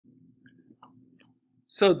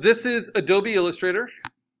So this is Adobe Illustrator.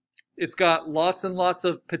 It's got lots and lots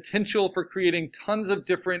of potential for creating tons of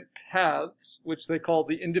different paths, which they call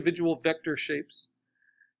the individual vector shapes.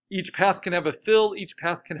 Each path can have a fill, each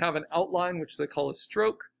path can have an outline, which they call a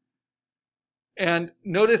stroke. And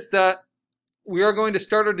notice that we are going to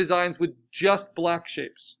start our designs with just black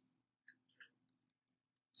shapes.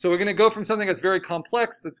 So we're going to go from something that's very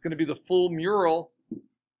complex, that's going to be the full mural,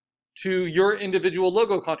 to your individual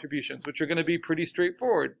logo contributions, which are going to be pretty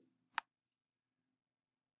straightforward.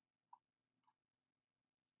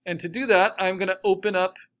 And to do that, I'm going to open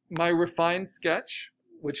up my refined sketch,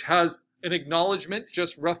 which has an acknowledgement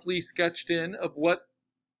just roughly sketched in of what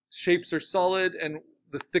shapes are solid and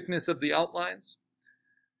the thickness of the outlines.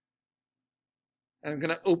 And I'm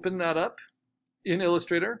going to open that up in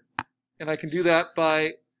Illustrator. And I can do that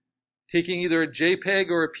by taking either a JPEG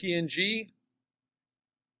or a PNG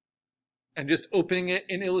and just opening it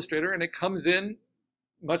in Illustrator, and it comes in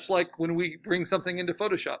much like when we bring something into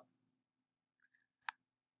Photoshop.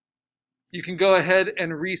 You can go ahead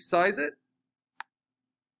and resize it.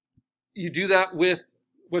 You do that with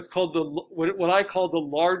what's called what I call the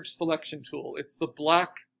large selection tool. It's the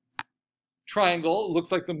black triangle. It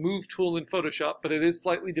looks like the move tool in Photoshop, but it is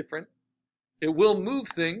slightly different. It will move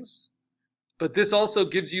things, but this also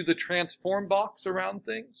gives you the transform box around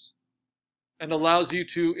things and allows you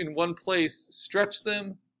to, in one place, stretch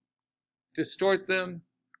them, distort them.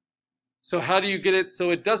 So how do you get it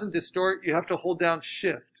so it doesn't distort? You have to hold down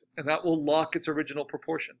Shift, and that will lock its original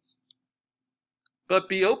proportions. But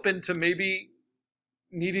be open to maybe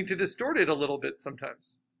needing to distort it a little bit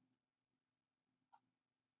sometimes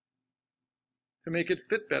to make it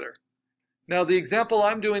fit better. Now, the example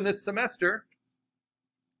I'm doing this semester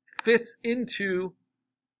fits into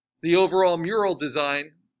the overall mural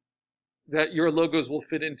design that your logos will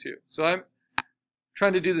fit into. So I'm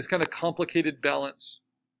trying to do this kind of complicated balance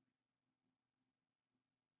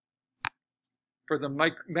for the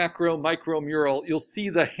macro micro mural. You'll see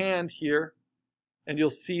the hand here, and you'll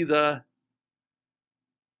see the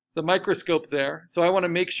microscope there. So I want to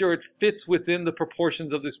make sure it fits within the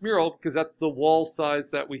proportions of this mural because that's the wall size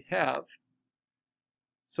that we have.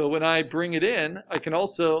 So when I bring it in, I can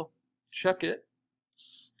also check it.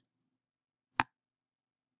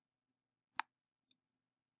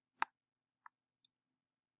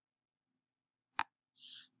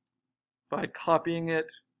 By copying it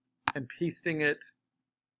and pasting it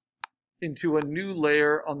into a new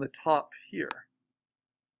layer on the top here.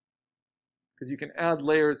 Because you can add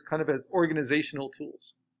layers kind of as organizational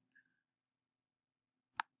tools.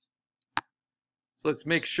 So let's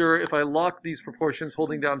make sure if I lock these proportions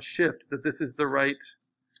holding down Shift that this is the right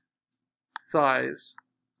size.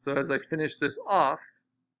 So as I finish this off,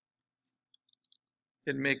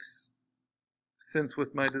 it makes sense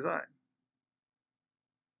with my design.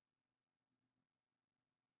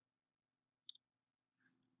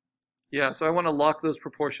 Yeah, so I want to lock those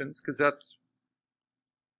proportions because that's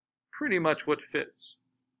pretty much what fits.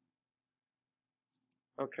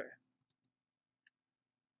 Okay.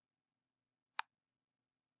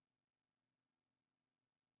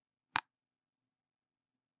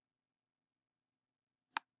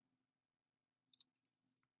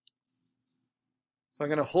 So I'm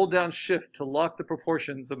going to hold down Shift to lock the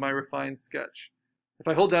proportions of my refined sketch. If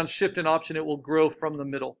I hold down Shift and Option, it will grow from the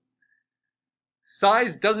middle.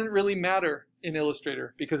 Size doesn't really matter in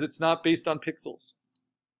Illustrator because it's not based on pixels.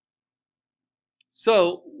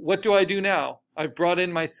 So what do I do now? I've brought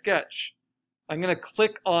in my sketch. I'm going to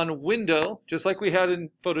click on Window, just like we had in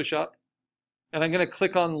Photoshop, and I'm going to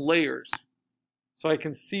click on Layers so I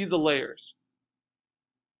can see the layers.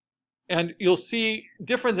 And you'll see,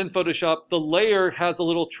 different than Photoshop, the layer has a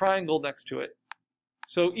little triangle next to it.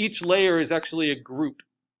 So each layer is actually a group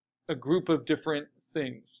of different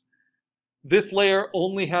things. This layer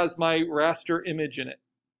only has my raster image in it.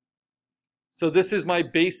 So this is my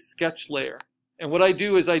base sketch layer. And what I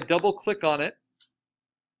do is I double click on it,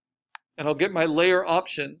 and I'll get my layer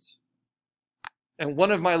options. And one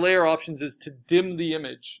of my layer options is to dim the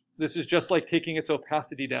image. This is just like taking its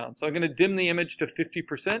opacity down. So I'm going to dim the image to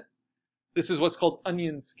 50%. This is what's called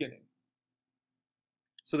onion skinning,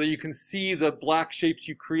 so that you can see the black shapes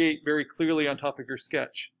you create very clearly on top of your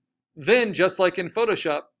sketch. Then, just like in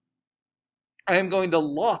Photoshop, I am going to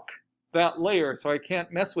lock that layer so I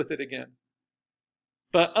can't mess with it again.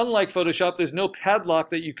 But unlike Photoshop, there's no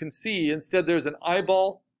padlock that you can see. Instead, there's an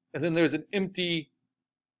eyeball, and then there's an empty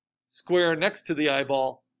square next to the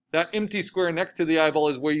eyeball. That empty square next to the eyeball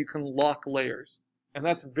is where you can lock layers. And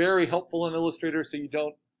that's very helpful in Illustrator so you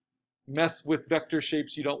don't mess with vector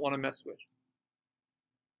shapes you don't want to mess with.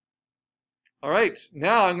 All right,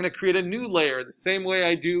 now I'm going to create a new layer the same way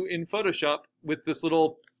I do in Photoshop with this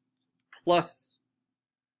little plus,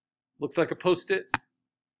 looks like a post-it,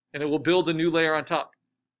 and it will build a new layer on top.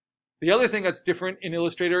 The other thing that's different in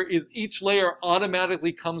Illustrator is each layer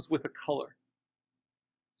automatically comes with a color.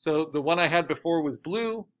 So the one I had before was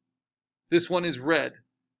blue, this one is red.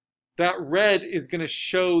 That red is going to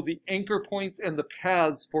show the anchor points and the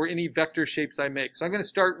paths for any vector shapes I make. So I'm going to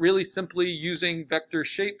start really simply using vector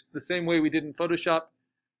shapes the same way we did in Photoshop.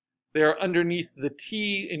 They are underneath the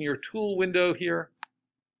T in your tool window here.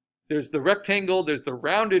 There's the rectangle, there's the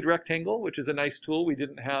rounded rectangle, which is a nice tool we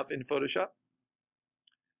didn't have in Photoshop.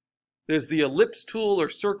 There's the ellipse tool or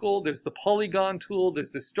circle, there's the polygon tool,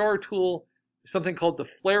 there's the star tool, there's something called the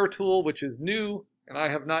flare tool, which is new and I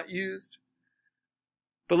have not used.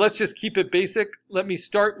 But let's just keep it basic. Let me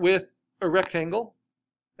start with a rectangle,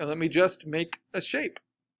 and let me just make a shape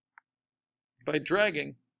by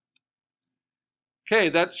dragging. Okay,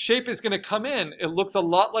 that shape is going to come in. It looks a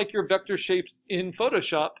lot like your vector shapes in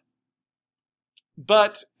Photoshop,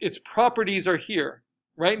 but its properties are here.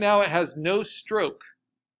 Right now it has no stroke.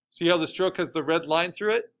 See how the stroke has the red line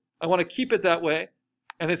through it? I want to keep it that way.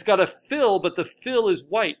 And it's got a fill, but the fill is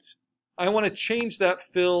white. I want to change that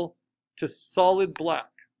fill to solid black.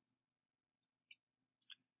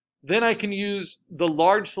 Then I can use the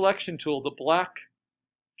large selection tool, the black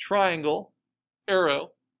triangle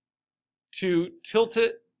arrow, to tilt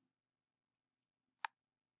it,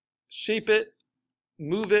 shape it,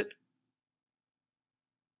 move it,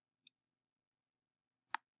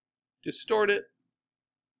 distort it,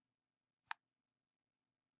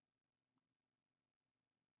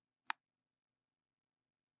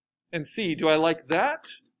 and see, do I like that?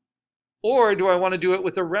 Or do I want to do it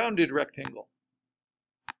with a rounded rectangle?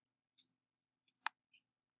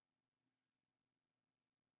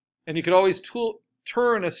 And you could always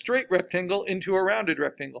turn a straight rectangle into a rounded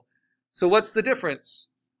rectangle. So what's the difference?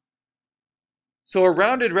 So a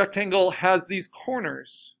rounded rectangle has these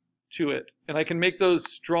corners to it, and I can make those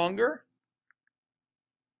stronger,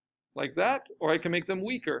 like that, or I can make them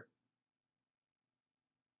weaker.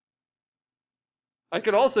 I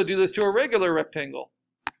could also do this to a regular rectangle.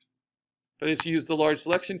 But I just use the large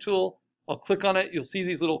selection tool. I'll click on it. You'll see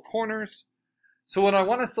these little corners. So when I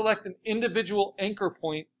want to select an individual anchor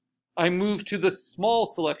point, I move to the small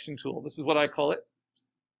selection tool. This is what I call it.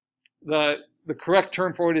 The correct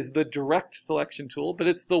term for it is the direct selection tool, but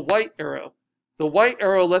it's the white arrow. The white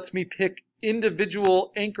arrow lets me pick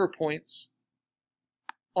individual anchor points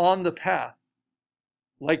on the path,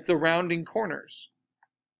 like the rounding corners.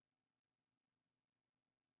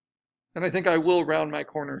 And I think I will round my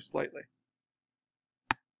corners slightly.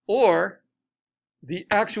 Or the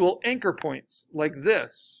actual anchor points, like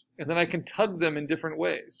this, and then I can tug them in different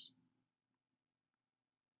ways.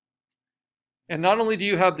 And not only do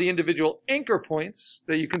you have the individual anchor points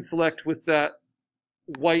that you can select with that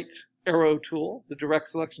white arrow tool, the direct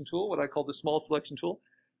selection tool, what I call the small selection tool,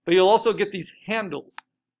 but you'll also get these handles.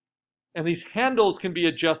 And these handles can be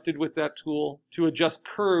adjusted with that tool to adjust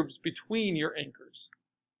curves between your anchors.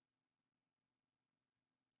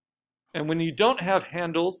 And when you don't have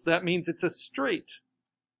handles, that means it's a straight.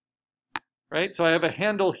 Right? So I have a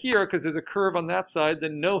handle here because there's a curve on that side,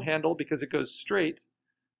 then no handle because it goes straight.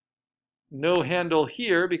 No handle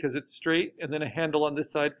here because it's straight, and then a handle on this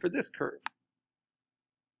side for this curve.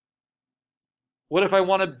 What if I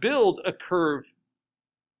want to build a curve?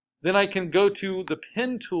 Then I can go to the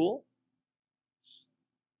pen tool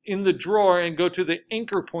in the drawer and go to the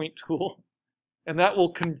anchor point tool, and that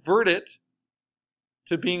will convert it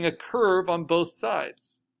to being a curve on both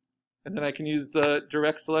sides. And then I can use the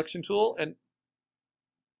direct selection tool and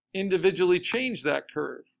individually change that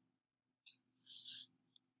curve.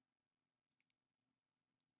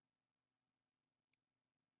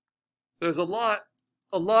 So there's a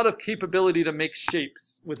lot of capability to make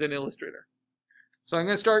shapes within Illustrator. So I'm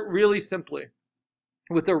going to start really simply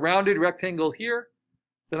with a rounded rectangle here.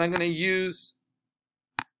 Then I'm going to use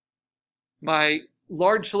my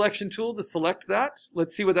large selection tool to select that.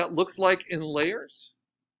 Let's see what that looks like in layers.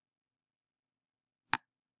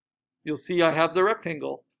 You'll see I have the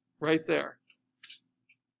rectangle right there.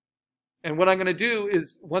 And what I'm going to do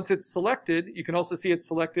is, once it's selected, you can also see it's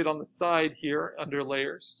selected on the side here under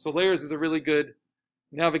layers. So layers is a really good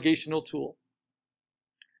navigational tool.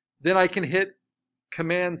 Then I can hit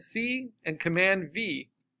Command C and Command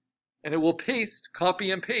V, and it will paste,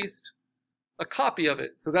 copy and paste, a copy of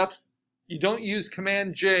it. So that's, you don't use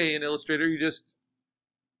Command J in Illustrator, you just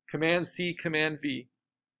Command C, Command V.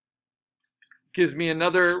 Gives me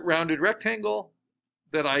another rounded rectangle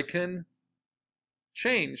that I can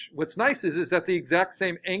change. What's nice is at the exact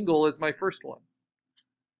same angle as my first one.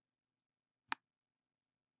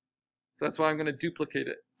 So that's why I'm going to duplicate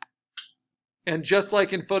it. And just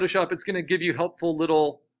like in Photoshop, it's going to give you helpful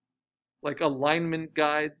little like alignment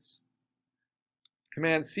guides.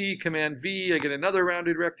 Command C, Command V, I get another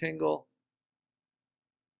rounded rectangle.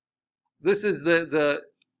 This is the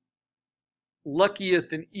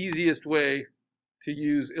luckiest and easiest way to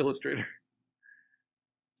use Illustrator.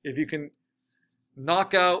 If you can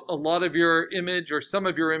knock out a lot of your image or some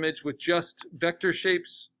of your image with just vector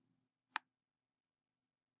shapes,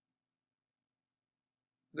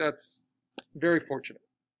 that's very fortunate.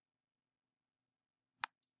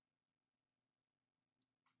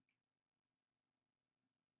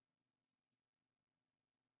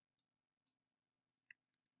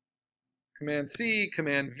 Command C,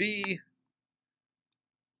 Command V.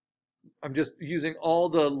 I'm just using all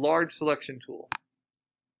the large selection tool.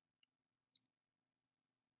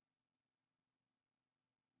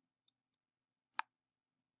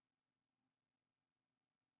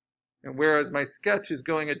 And whereas my sketch is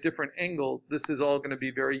going at different angles, this is all going to be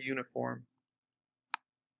very uniform.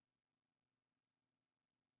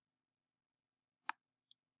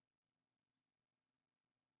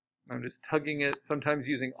 I'm just tugging it, sometimes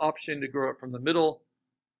using Option to grow it from the middle,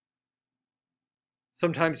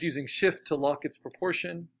 sometimes using Shift to lock its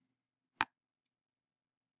proportion.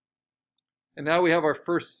 And now we have our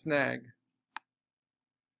first snag.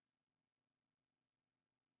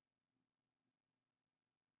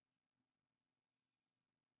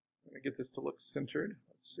 Let me get this to look centered.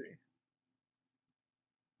 Let's see.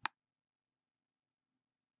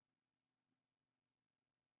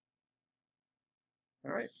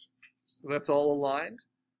 All right, so that's all aligned.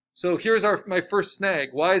 So here's my first snag.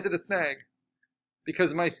 Why is it a snag?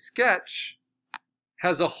 Because my sketch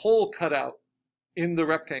has a hole cut out in the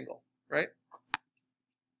rectangle, right?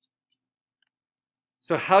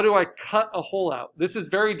 So how do I cut a hole out? This is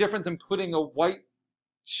very different than putting a white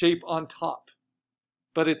shape on top,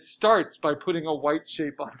 but it starts by putting a white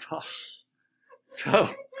shape on top. So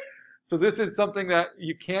this is something that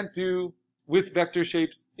you can't do with vector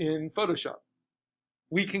shapes in Photoshop.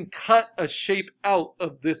 We can cut a shape out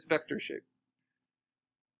of this vector shape.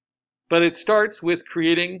 But it starts with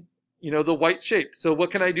creating, the white shape. So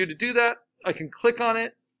what can I do to do that? I can click on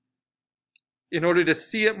it. In order to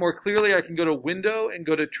see it more clearly, I can go to Window and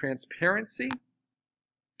go to Transparency,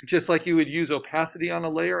 just like you would use opacity on a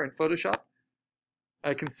layer in Photoshop.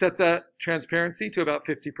 I can set that transparency to about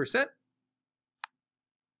 50%.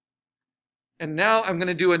 And now I'm going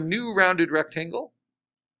to do a new rounded rectangle.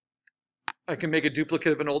 I can make a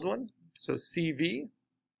duplicate of an old one, so CV.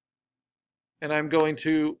 And I'm going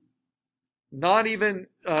to not even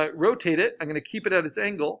rotate it. I'm going to keep it at its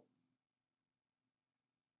angle.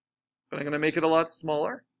 But I'm going to make it a lot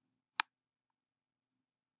smaller.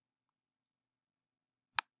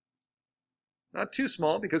 Not too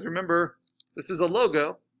small, because remember, this is a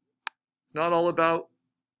logo. It's not all about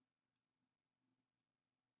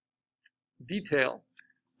detail.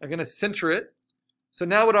 I'm going to center it. So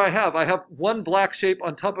now what do I have? I have one black shape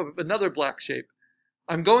on top of another black shape.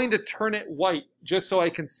 I'm going to turn it white just so I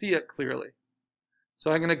can see it clearly. So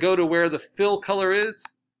I'm going to go to where the fill color is,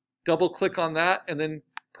 double click on that, and then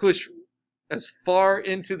push as far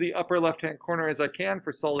into the upper left-hand corner as I can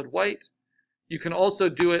for solid white. You can also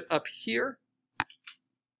do it up here.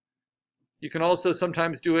 You can also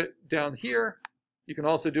sometimes do it down here. You can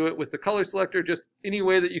also do it with the color selector, just any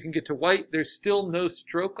way that you can get to white. There's still no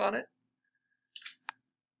stroke on it.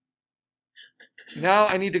 Now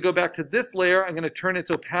I need to go back to this layer. I'm going to turn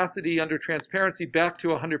its opacity under transparency back to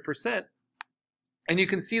 100%. And you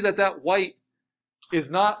can see that that white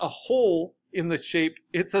is not a hole in the shape.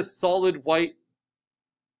 It's a solid white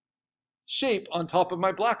shape on top of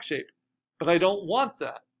my black shape. But I don't want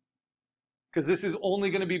that, because this is only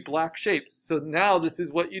going to be black shapes. So now this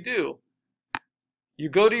is what you do. You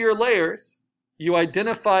go to your layers. You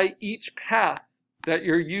identify each path that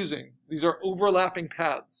you're using. These are overlapping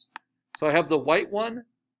paths. So I have the white one,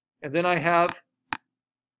 and then I have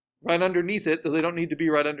right underneath it, though they don't need to be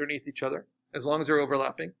right underneath each other, as long as they're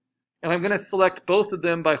overlapping. And I'm going to select both of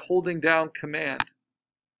them by holding down Command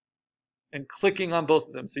and clicking on both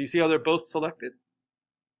of them. So you see how they're both selected?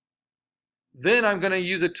 Then I'm going to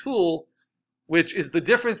use a tool which is the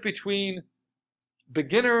difference between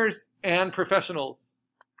beginners and professionals.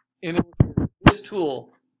 In this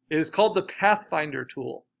tool, it is called the Pathfinder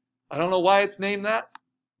tool. I don't know why it's named that.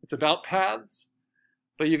 It's about paths,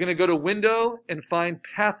 but you're going to go to Window and find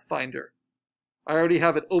Pathfinder. I already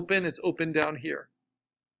have it open. It's open down here.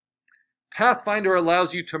 Pathfinder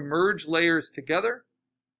allows you to merge layers together,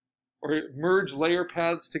 or merge layer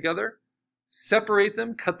paths together, separate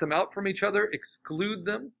them, cut them out from each other, exclude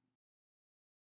them,